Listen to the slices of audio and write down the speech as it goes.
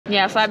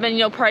Yeah, so I've been,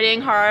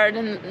 partying hard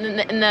in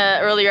the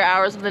earlier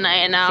hours of the night,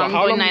 and now So I'm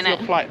how going long is your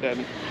night-night. flight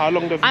then? How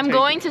long does it I'm take?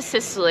 going to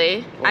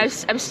Sicily.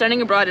 I'm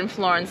studying abroad in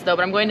Florence, though,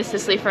 but I'm going to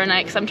Sicily for a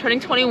night because I'm turning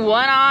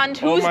 21 on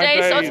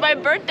Tuesday, so it's my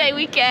birthday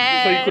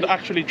weekend. So you could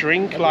actually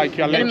drink like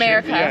you're in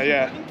America.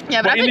 Yeah.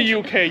 Yeah, but in the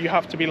UK, you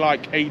have to be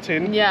like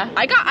 18. Yeah,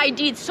 I got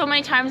ID'd so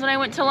many times when I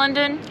went to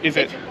London. Is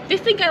it? They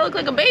think I look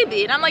like a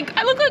baby, and I'm like,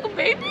 I look like a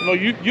baby? No,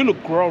 you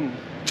look grown.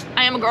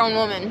 I am a grown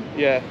woman.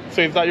 Yeah.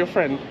 So is that your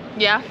friend?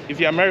 Yeah. Is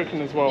he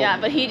American as well?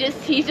 Yeah, but he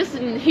just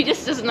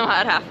doesn't know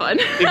how to have fun.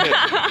 Is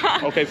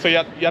it? Okay, so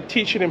you're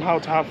teaching him how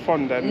to have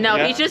fun then? No,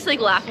 yeah? he's just like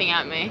laughing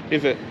at me.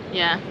 Is it?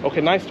 Yeah. Okay,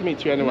 nice to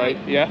meet you anyway.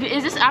 Yeah.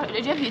 Is this? Do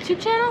you have a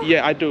YouTube channel?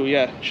 Yeah, I do.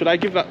 Yeah. Should I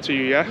give that to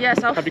you? Yeah.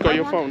 Yes. Have you got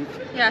your phone?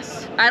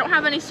 Yes. I don't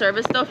have any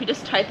service though. If you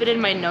just type it in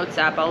my notes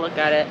app, I'll look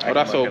at it. Oh,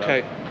 that's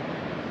okay.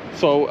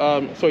 So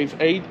so it's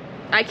 8.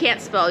 I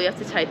can't spell. You have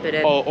to type it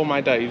in. Oh, all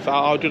my days.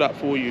 I'll do that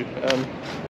for you.